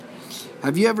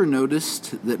Have you ever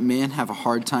noticed that men have a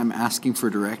hard time asking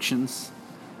for directions?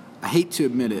 I hate to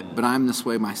admit it, but I'm this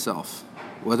way myself.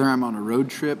 Whether I'm on a road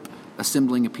trip,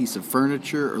 assembling a piece of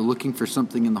furniture, or looking for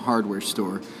something in the hardware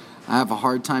store, I have a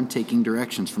hard time taking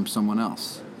directions from someone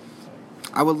else.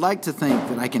 I would like to think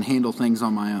that I can handle things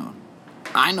on my own.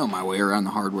 I know my way around the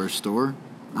hardware store.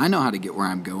 I know how to get where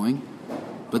I'm going.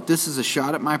 But this is a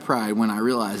shot at my pride when I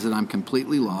realize that I'm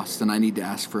completely lost and I need to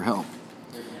ask for help.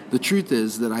 The truth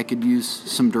is that I could use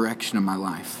some direction in my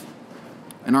life.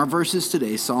 In our verses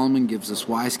today, Solomon gives us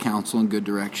wise counsel and good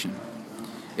direction.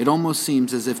 It almost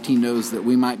seems as if he knows that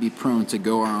we might be prone to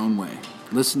go our own way.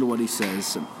 Listen to what he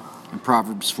says in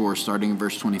Proverbs 4, starting in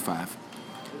verse 25.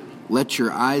 Let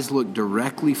your eyes look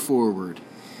directly forward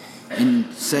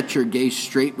and set your gaze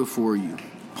straight before you.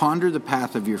 Ponder the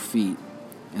path of your feet,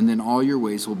 and then all your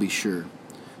ways will be sure.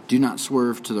 Do not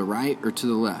swerve to the right or to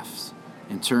the left,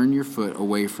 and turn your foot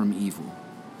away from evil.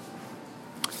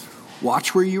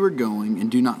 Watch where you are going, and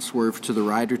do not swerve to the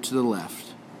right or to the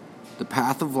left. The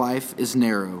path of life is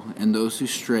narrow, and those who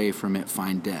stray from it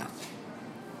find death.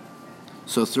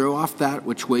 So throw off that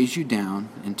which weighs you down,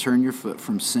 and turn your foot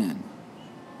from sin.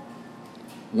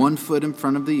 One foot in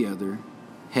front of the other,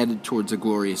 headed towards a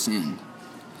glorious end.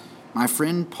 My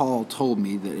friend Paul told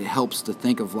me that it helps to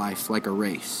think of life like a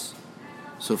race.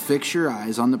 So fix your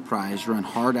eyes on the prize, run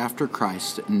hard after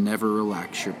Christ, and never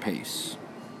relax your pace.